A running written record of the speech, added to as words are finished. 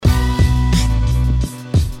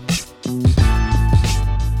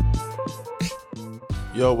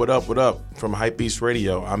Yo, what up, what up? From Hypebeast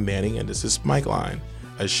Radio, I'm Manny, and this is Mike Line,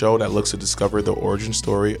 a show that looks to discover the origin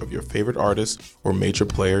story of your favorite artist or major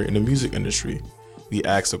player in the music industry. We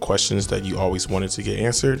ask the questions that you always wanted to get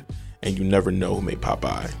answered, and you never know who may pop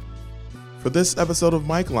by. For this episode of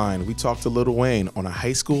Mike Line, we talked to Lil Wayne on a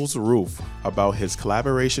high school's roof about his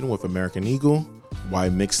collaboration with American Eagle, why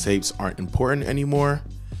mixtapes aren't important anymore,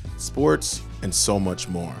 sports, and so much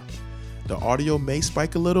more. The audio may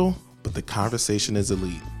spike a little, but the conversation is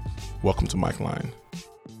elite. Welcome to Mike Line.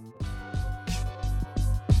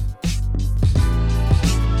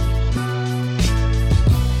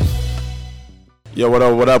 Yo, what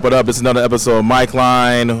up, what up, what up? It's another episode of Mike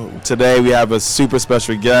Line. Today we have a super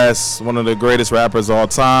special guest, one of the greatest rappers of all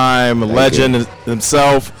time, a legend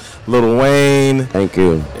himself, Lil Wayne. Thank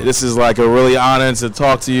you. This is like a really honor to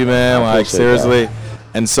talk to you, man. Like, seriously. That.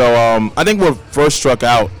 And so I think what first struck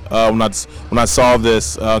out when I saw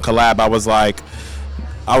this collab, I was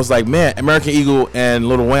like, man, American Eagle and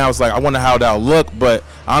Lil Wayne, I was like, I wonder how that'll look. But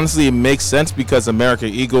honestly, it makes sense because American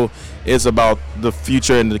Eagle is about the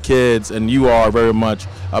future and the kids, and you are very much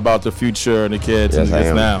about the future and the kids and the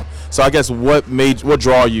kids now. So I guess what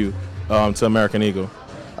draw you to American Eagle?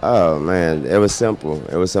 Oh man, it was simple.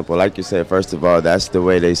 It was simple. Like you said, first of all, that's the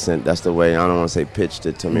way that's the way, I don't want to say pitched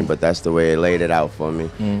it to me, but that's the way they laid it out for me.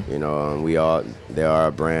 You know, they are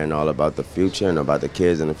a brand all about the future and about the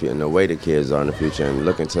kids and the way the kids are in the future and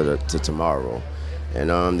looking to tomorrow.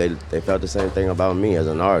 And they felt the same thing about me as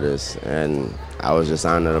an artist, and I was just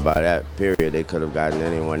honored about that, period. They could have gotten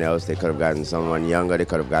anyone else. They could have gotten someone younger. They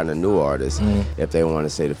could have gotten a new artist if they want to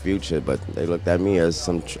say the future, but they looked at me as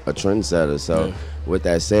a trendsetter. So with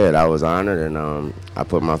that said, I was honored, and I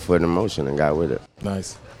put my foot in motion and got with it.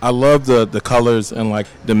 Nice. I love the colors and like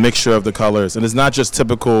the mixture of the colors, and it's not just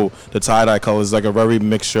typical the tie-dye colors. It's like a very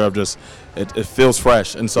mixture of just it feels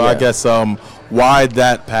fresh. And so I guess why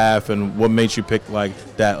that path and what made you pick like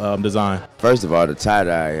that design? First of all, the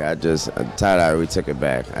tie-dye, we took it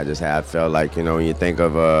back. I felt like, you know, when you think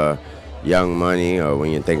of Young Money, or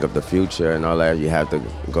when you think of the future and all that, you have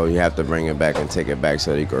to bring it back and take it back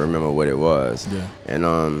so you can remember what it was. Yeah.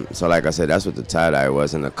 And so like I said, that's what the tie-dye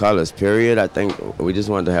was. And the colors, period, I think we just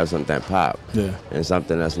wanted to have something that pop. Yeah. And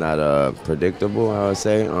something that's not predictable, I would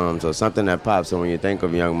say. So something that pops. So when you think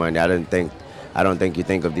of Young Money, I don't think you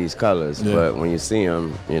think of these colors, but when you see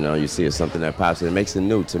them, you know, you see it's something that pops. It makes it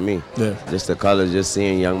new to me. Yeah. Just the colors, just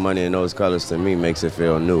seeing Young Money in those colors to me makes it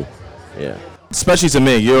feel new. Yeah. Especially to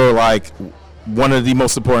me, you're like one of the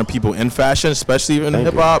most important people in fashion, especially in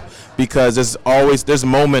hip hop, because there's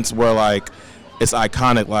moments where like it's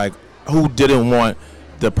iconic. Like, who didn't want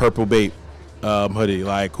the Purple Bape hoodie?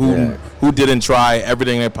 Like, who didn't try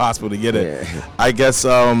everything they possible to get it? Yeah. I guess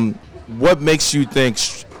what makes you think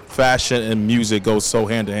fashion and music go so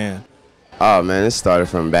hand in hand? Oh man, it started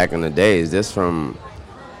from back in the days. This from,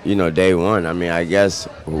 you know, day one. I mean, I guess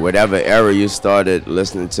whatever era you started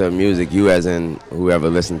listening to music, you as in whoever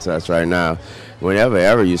listened to us right now, whenever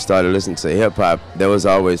era you started listening to hip-hop, there was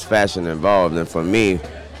always fashion involved. And for me,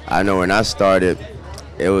 I know when I started,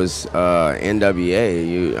 it was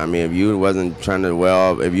NWA. If you wasn't trying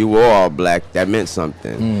to if you wore all black, that meant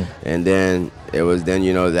something. And then it was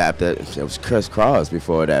you know, it was Chris Cross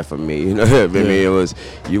before that for me. You know what I mean? It was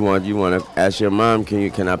you want to ask your mom,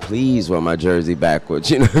 can I please wear my jersey backwards?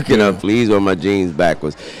 You know, can I please wear my jeans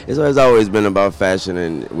backwards? It's always been about fashion,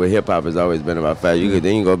 and with hip hop, it's always been about fashion.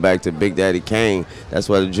 Then you go back to Big Daddy Kane. That's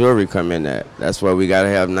where the jewelry come in at. That's where we gotta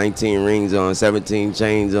have 19 rings on, 17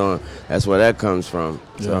 chains on. That's where that comes from.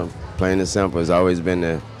 So plain and simple, it's always been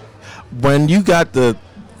there. When you got the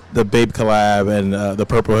Bape collab and the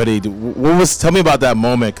purple hoodie, tell me about that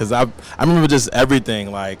moment, because I remember just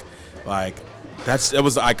everything like it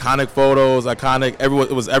was iconic photos,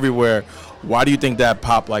 it was everywhere. Why do you think that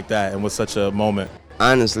popped like that and was such a moment?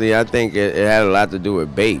 Honestly, I think it had a lot to do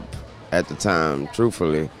with Bape at the time.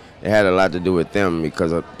 Truthfully, it had a lot to do with them,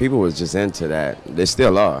 because people was just into that. They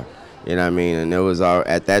still are. You know what I mean? And it was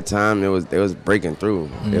at that time, it was breaking through.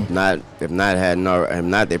 If not,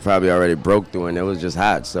 they probably already broke through, and it was just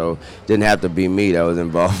hot. So it didn't have to be me that was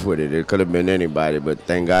involved with it. It could have been anybody, but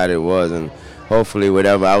thank God it was, and hopefully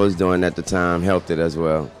whatever I was doing at the time helped it as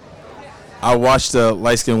well. I watched the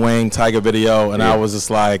Light Skin Wayne Tiger video, and I was just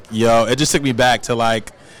like, yo, it just took me back to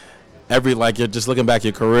like you're just looking back at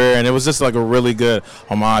your career, and it was just like a really good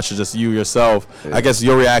homage to just you yourself. I guess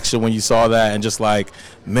your reaction when you saw that, and just like,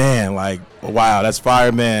 man, like, wow, that's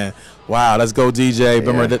fire, man. Wow, let's go, DJ.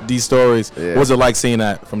 Remember these stories. What was it like seeing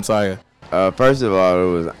that from Tiger? First of all,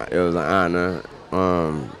 it was an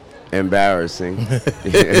honor. Embarrassing.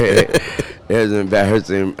 It was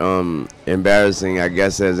embarrassing. Embarrassing, I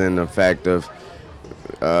guess, as in the fact of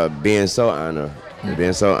being so honored.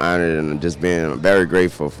 Being so honored and just being very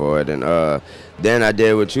grateful for it. And then I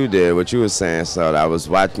did what you were saying. So I was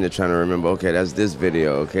watching it, trying to remember, okay, that's this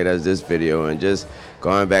video, and just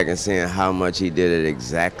going back and seeing how much he did it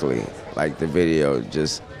exactly like the video.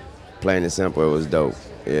 Just plain and simple, it was dope.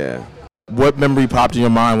 Yeah. What memory popped in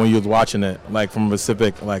your mind when you was watching it? Like from a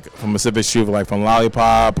specific shoot, like from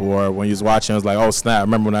Lollipop, or when you was watching, it was like, oh snap! I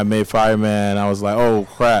remember when I made Fireman, I was like, oh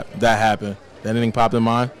crap, that happened. Did anything pop in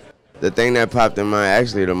mind? The thing that popped in mind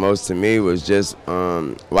actually the most to me was just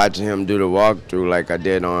watching him do the walkthrough like I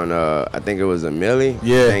did on, I think it was a Millie.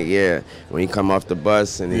 Yeah. When he come off the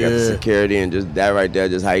bus and he got the security and just that right there,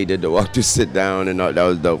 just how he did the walkthrough, sit down, and all, that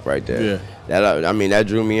was dope right there. Yeah. That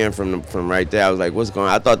drew me in from right there. I was like, what's going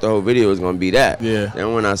on? I thought the whole video was going to be that. Yeah.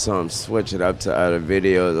 Then when I saw him switch it up to other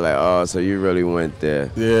videos, like, oh, so you really went there.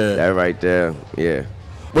 Yeah. That right there, yeah.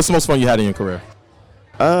 What's the most fun you had in your career?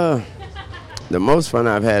 The most fun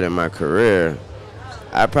I've had in my career,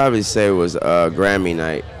 I'd probably say was Grammy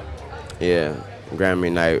night. Yeah, Grammy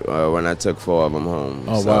night when I took 4 of them home.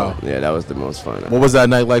 Oh, wow. Yeah, that was the most fun. What was that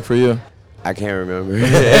night like for you? I can't remember.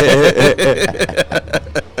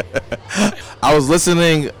 I was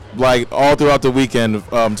listening like all throughout the weekend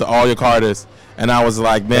to all your artists, and I was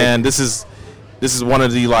like, man, this is one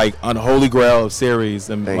of the like unholy grail of series,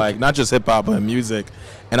 and like not just hip hop but in music.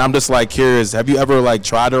 And I'm just like curious, have you ever like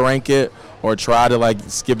tried to rank it or try to like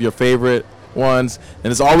skip your favorite ones?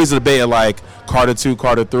 And it's always a debate of like Carter 2,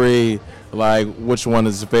 Carter 3, like which one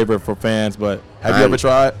is your favorite for fans. But have you ever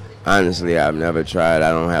tried? Honestly, I've never tried.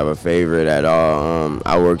 I don't have a favorite at all.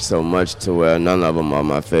 I work so much to where none of them are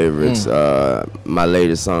my favorites. My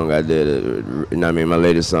latest song I did, my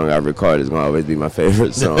latest song I recorded is going to always be my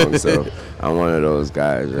favorite song. So I'm one of those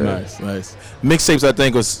guys. Yeah. Nice. Mixtapes, I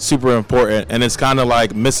think, was super important, and it's kind of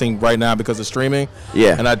like missing right now because of streaming.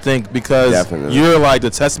 Yeah. And I think because you're like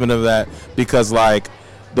the testament of that, because like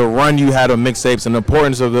the run you had on mixtapes and the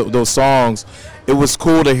importance of those songs, it was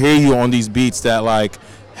cool to hear you on these beats that like,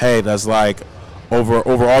 hey, that's like over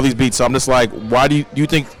all these beats. So I'm just like, why do you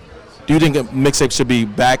think mixtape should be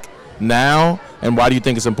back now, and why do you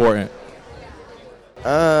think it's important?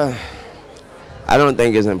 I don't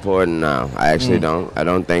think it's important now. I actually don't. I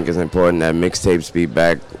don't think it's important that mixtapes be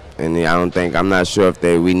back, and I'm not sure if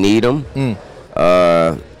we need them.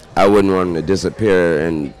 I wouldn't want them to disappear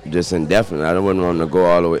and just indefinitely. I wouldn't want them to go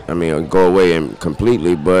all the way. Go away and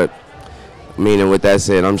completely. But meaning with that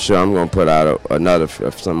said, I'm sure I'm gonna put out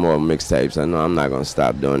some more mixtapes. I know I'm not gonna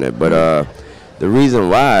stop doing it. But the reason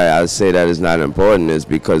why I say that is not important is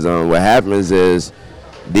because what happens is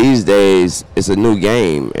these days it's a new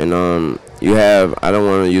game, and you have, I don't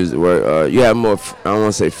want to use the word, you have more, I don't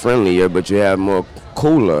want to say friendlier, but you have more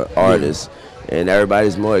cooler artists, and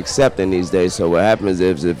everybody's more accepting these days. So what happens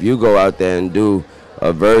is if you go out there and do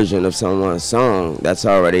a version of someone's song that's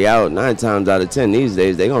already out, 9 times out of 10 these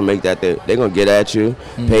days they're gonna make that they're gonna get at you,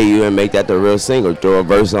 pay you, and make that the real single, throw a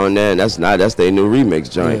verse on there, and that's their new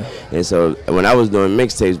remix joint. And so when I was doing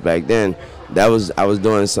mixtapes back then, I was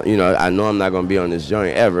doing some, I know I'm not gonna be on this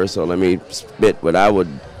joint ever, so let me spit what I would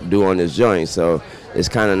do on this joint. So it's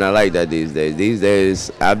kind of not like that these days. These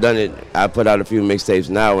days I've done it. I put out a few mixtapes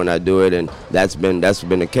now when I do it, and that's been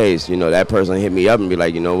the case. That person hit me up and be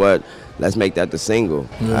like, you know what, let's make that the single.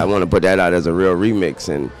 I want to put that out as a real remix,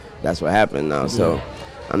 and that's what happened now. So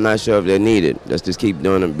I'm not sure if they need it. Let's just keep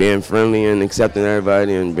doing it, being friendly and accepting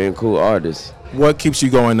everybody and being cool artists. What keeps you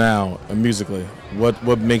going now musically?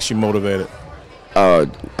 What makes you motivated?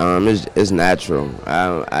 It's natural.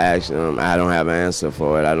 I actually I don't have an answer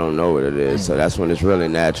for it. I don't know what it is. So that's when it's really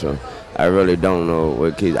natural. I really don't know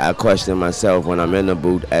what keeps. I question myself when I'm in the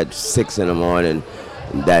booth at 6 in the morning.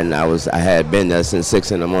 Then I had been there since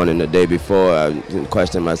 6 in the morning the day before. I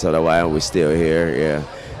questioned myself, why are we still here?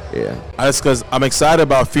 Yeah. That's because I'm excited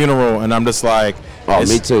about Funeral, and I'm just like, oh,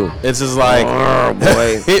 me too. It's just like, oh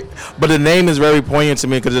boy. But the name is very poignant to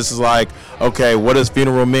me because this is like, okay, what does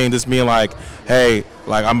Funeral mean? This mean like, hey,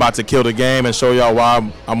 like I'm about to kill the game and show y'all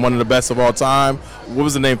why I'm one of the best of all time. What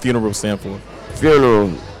was the name Funeral stand for?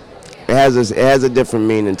 Funeral. It has a different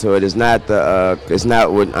meaning to it. It's not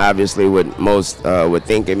what obviously what most would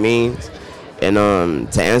think it means. And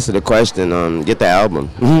to answer the question, get the album.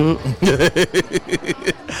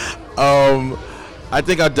 I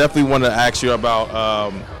think I definitely want to ask you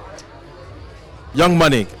about Young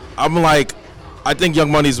Money. I think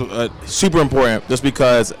Young Money's super important just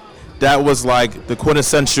because that was like the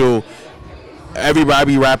quintessential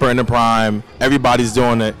everybody rapper in the prime. Everybody's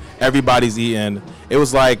doing it. Everybody's eating. It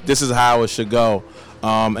was like, this is how it should go.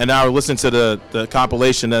 And I listened to the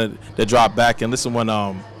compilation that dropped back, and listen when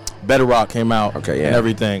Bedrock came out and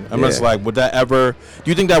everything. I'm just like, would that ever?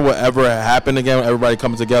 Do you think that would ever happen again? Everybody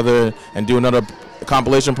coming together and do another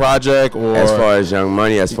compilation project, or as far as Young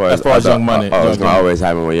Money, as far as Young Money, it's gonna always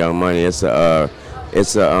happen with Young Money. It's a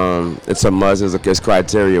must. It's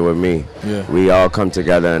criteria with me. Yeah. We all come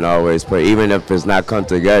together and always play, even if it's not come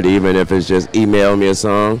together. Even if it's just email me a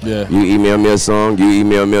song. Yeah. You email me a song. You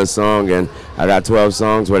email me a song, and I got 12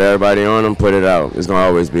 songs with everybody on them. Put it out. It's gonna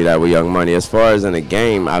always be that with Young Money. As far as in the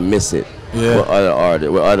game, I miss it. Yeah. With other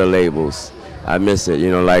artists, with other labels. I miss it,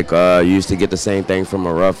 like you used to get the same thing from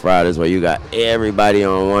a Rough Riders where you got everybody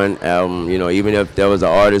on one album, even if there was an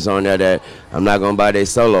artist on there that I'm not going to buy their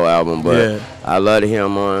solo album, but I love to hear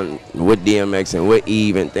him on with DMX and with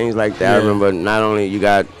Eve and things like that. I remember not only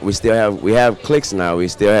we have Clicks now, we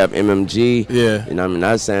still have MMG. Yeah.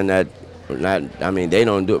 Not saying that, they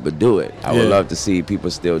don't do it, but do it. I would love to see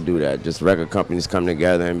people still do that. Just record companies come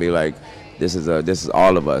together and be like, this is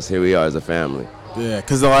all of us. Here we are as a family. Yeah,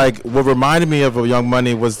 because what reminded me of Young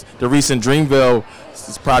Money was the recent Dreamville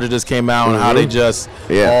project just came out, and how they just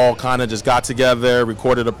all kind of just got together,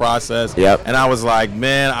 recorded the process. Yep. And I was like,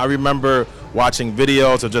 man, I remember watching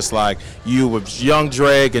videos of just like you with Young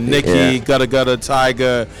Drake and Nicki, Gutta Gutta,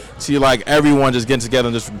 Tyga, see like everyone just getting together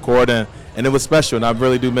and just recording. And it was special, and I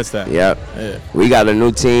really do miss that. Yep. Yeah. We got a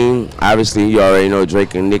new team. Obviously, you already know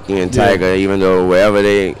Drake and Nicki and Tyga, even though wherever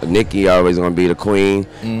Nicki always going to be the queen.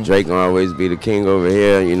 Drake going to always be the king over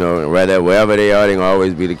here. Wherever they are, they going to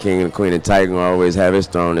always be the king and the queen. And Tyga going to always have his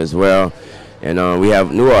throne as well. And we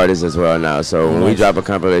have new artists as well now. So when we drop a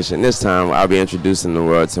compilation this time, I'll be introducing the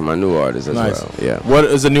world to my new artists as well. Yeah. What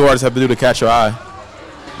does a new artist have to do to catch your eye?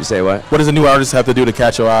 You say what? What does a new artist have to do to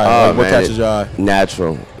catch your eye? What catches your eye?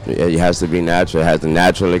 Natural. It has to be natural. It has to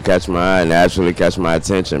naturally catch my eye, naturally catch my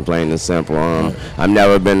attention, plain and simple. I've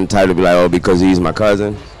never been the type to be like, because he's my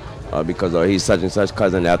cousin, or because he's such and such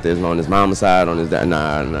cousin out there on his mama's side, on his dad.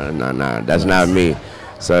 Nah. That's not me.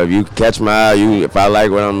 So if you catch my eye, if I like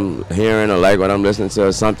what I'm hearing or like what I'm listening to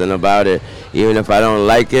or something about it, even if I don't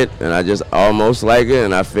like it and I just almost like it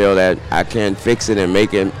and I feel that I can fix it and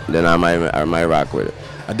make it, then I might rock with it.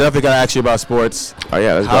 I definitely got to ask you about sports. Oh,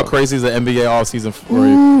 yeah, let's How go. crazy is the NBA offseason for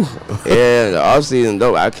you? Yeah, the offseason,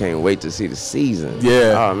 though, I can't wait to see the season.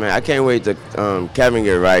 Yeah. Oh, man, I can't wait to Kevin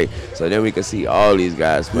get right so then we can see all these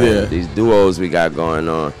guys playing, these duos we got going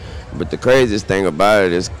on. But the craziest thing about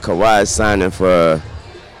it is Kawhi signing for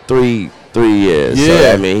three years.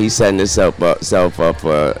 Yeah. So, he's setting himself up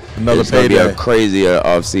for another it's gonna be payday. a crazier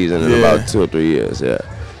offseason in about 2 or 3 years,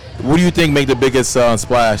 What do you think make the biggest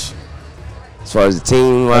splash? As far as the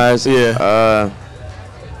team-wise, I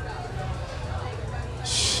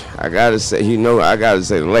gotta say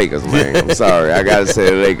the Lakers, man. I'm sorry, I gotta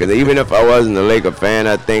say the Lakers. Even if I wasn't a Laker fan,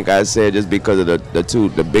 I think I'd say it just because of the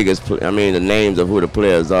biggest. The names of who the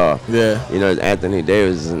players are. Yeah. It's Anthony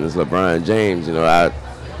Davis and it's LeBron James. I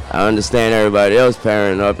understand everybody else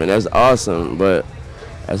pairing up, and that's awesome, but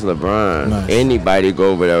that's LeBron. Nice. Anybody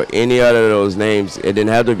go over there, any other of those names, it didn't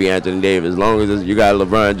have to be Anthony Davis. As long as you got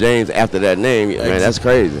LeBron James after that name, man, that's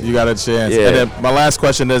crazy. You got a chance. Yeah. And then my last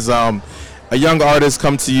question is, a young artist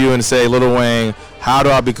come to you and say, Lil Wayne, how do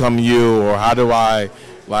I become you, or how do I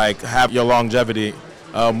have your longevity?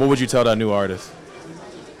 What would you tell that new artist?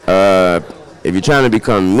 If you're trying to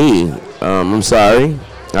become me, I'm sorry.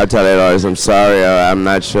 I'll tell that artist, I'm sorry. I'm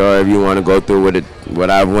not sure if you want to go through what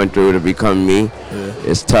I went through to become me. Yeah.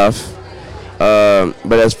 It's tough.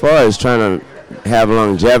 But as far as trying to have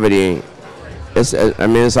longevity,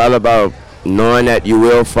 it's all about knowing that you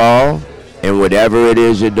will fall, and whatever it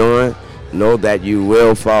is you're doing, know that you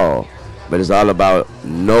will fall. But it's all about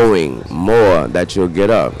knowing more that you'll get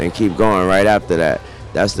up and keep going right after that.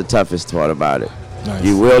 That's the toughest part about it. Nice.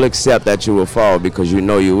 You will accept that you will fall because you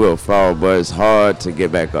know you will fall, but it's hard to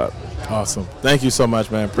get back up. Awesome. Thank you so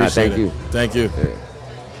much, man. Appreciate it. Thank you. Thank you. Yeah.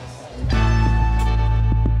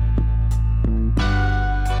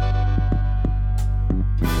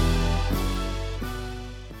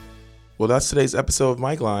 Well, that's today's episode of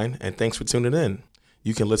Mike Line, and thanks for tuning in.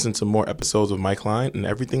 You can listen to more episodes of Mike Line and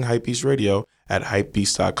everything Hypebeast Radio at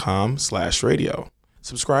hypebeast.com/radio.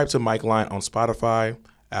 Subscribe to Mike Line on Spotify,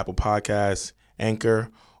 Apple Podcasts, Anchor,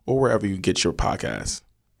 or wherever you get your podcasts.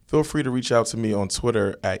 Feel free to reach out to me on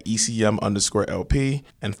Twitter at ECM_LP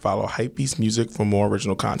and follow Hypebeast Music for more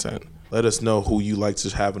original content. Let us know who you like to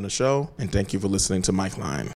have on the show, and thank you for listening to Mike Line.